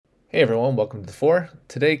Hey everyone, welcome to the Four.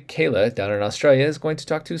 Today, Kayla down in Australia is going to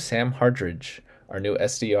talk to Sam Hardidge, our new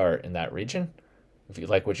SDR in that region. If you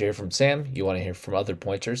like what you hear from Sam, you want to hear from other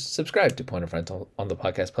pointers, subscribe to Point of Rental on the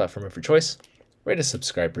podcast platform of your choice. Rate a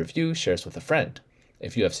subscribe, review, share us with a friend.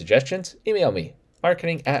 If you have suggestions, email me,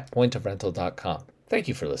 marketing@pointofrental.com. Thank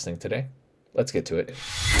you for listening today. Let's get to it.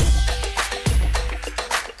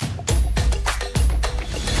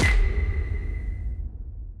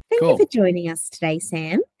 Thank you Cool. for joining us today,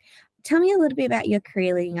 Sam. Tell me a little bit about your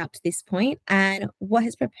career leading up to this point and what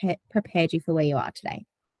has prepared you for where you are today.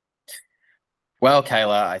 Well,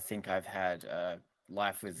 Kayla, I think I've had a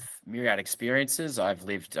life with myriad experiences. I've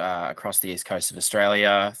lived across the east coast of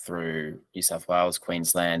Australia through New South Wales,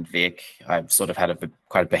 Queensland, Vic. I've sort of had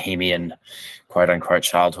quite a bohemian, quote unquote,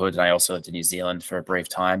 childhood. And I also lived in New Zealand for a brief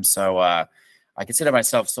time. So I consider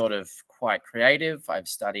myself sort of quite creative. I've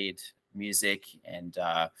studied music and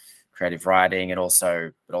creative writing, and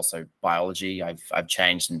but also biology. I've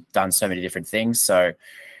changed and done so many different things. So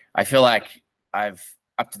I feel like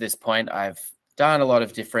up to this point, I've done a lot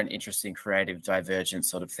of different, interesting, creative, divergent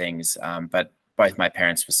sort of things. But both my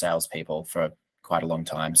parents were salespeople for quite a long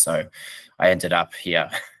time, so I ended up here.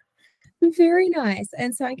 Very nice.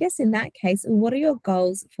 And so, I guess in that case, what are your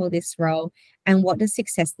goals for this role and what does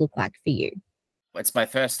success look like for you? It's my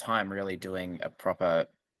first time really doing a proper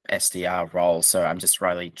SDR role, so I'm just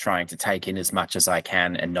really trying to take in as much as I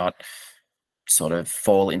can and not sort of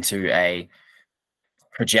fall into a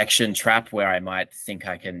projection trap where I might think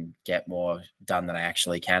I can get more done than I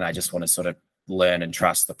actually can. I just want to sort of learn and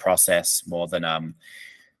trust the process more than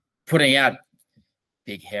putting out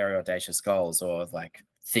big, hairy, audacious goals or like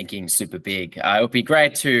thinking super big. It would be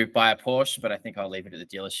great to buy a Porsche, but I think I'll leave it at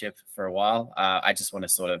the dealership for a while. I just want to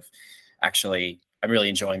sort of I'm really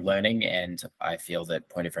enjoying learning, and I feel that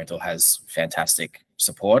Point of Rental has fantastic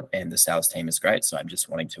support and the sales team is great. So I'm just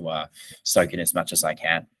wanting to soak in as much as I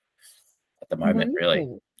can at the moment, really.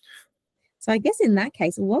 Wonderful. So, I guess in that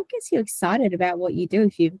case, what gets you excited about what you do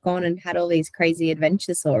if you've gone and had all these crazy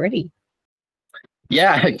adventures already?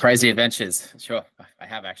 Yeah, crazy adventures. Sure, I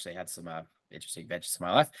have actually had some interesting adventures in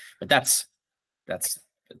my life, but that's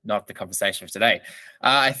not the conversation for today.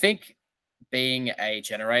 I think being a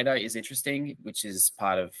generator is interesting, which is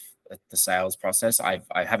part of the sales process. I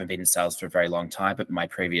haven't been in sales for a very long time, but my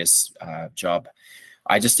previous job,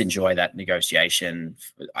 I just enjoy that negotiation.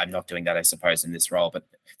 I'm not doing that, I suppose, in this role, but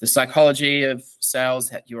the psychology of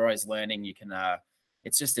sales, you're always learning. You can,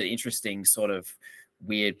 it's just an interesting sort of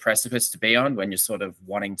weird precipice to be on when you're sort of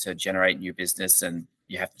wanting to generate new business and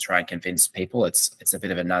you have to try and convince people. It's a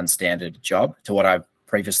bit of a non-standard job to what I've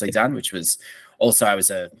previously done, which was also I was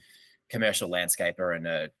a commercial landscaper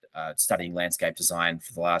and studying landscape design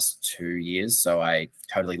for the last 2 years. So I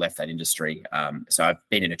totally left that industry. So I've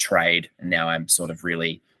been in a trade and now I'm sort of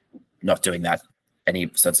really not doing that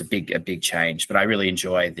so it's a big change, but I really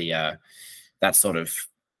enjoy that sort of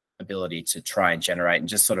ability to try and generate and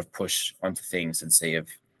just sort of push onto things and see if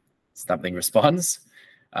something responds.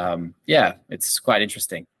 Yeah, it's quite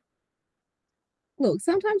interesting. Look,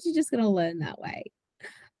 sometimes you're just going to learn that way.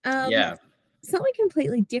 Yeah. Something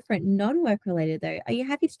completely different, non-work related though. Are you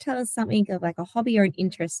happy to tell us something of like a hobby or an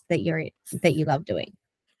interest that you love doing?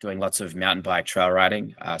 Doing lots of mountain bike trail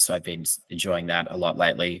riding. So I've been enjoying that a lot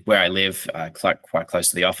lately. Where I live, quite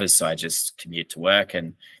close to the office, so I just commute to work.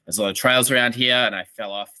 And there's a lot of trails around here. And I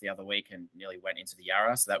fell off the other week and nearly went into the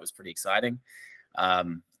Yarra, so that was pretty exciting. I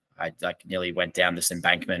nearly went down this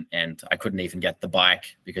embankment and I couldn't even get the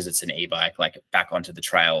bike because it's an e-bike like back onto the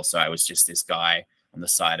trail. So I was just this guy on the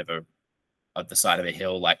side of a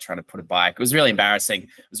hill, like trying to put a bike. It was really embarrassing.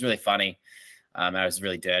 It was really funny. I was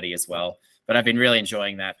really dirty as well. But I've been really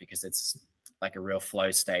enjoying that because it's like a real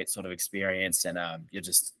flow state sort of experience, and you're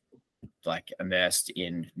just like immersed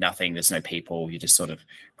in nothing. There's no people. You're just sort of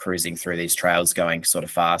cruising through these trails, going sort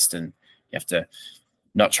of fast, and you have to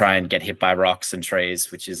not try and get hit by rocks and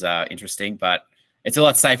trees, which is interesting. But it's a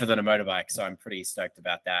lot safer than a motorbike, so I'm pretty stoked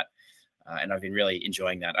about that. And I've been really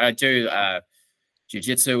enjoying that. I do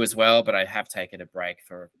jiu-jitsu as well, but I have taken a break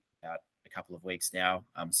for about a couple of weeks now.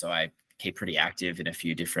 So I keep pretty active in a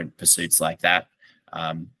few different pursuits like that.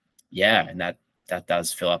 Yeah, and that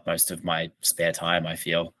does fill up most of my spare time, I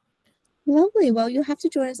feel. Lovely. Well, you'll have to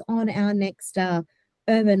join us on our next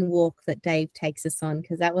urban walk that Dave takes us on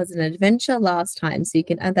because that was an adventure last time. So you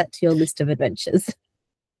can add that to your list of adventures.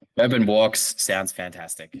 Urban walks sounds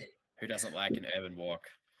fantastic. Who doesn't like an urban walk?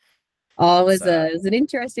 Oh, it was an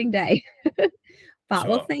interesting day. But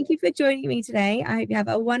well, Sure. thank you for joining me today. I hope you have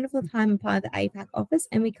a wonderful time in part of the APAC office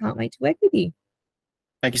and we can't wait to work with you.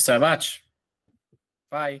 Thank you so much.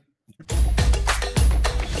 Bye.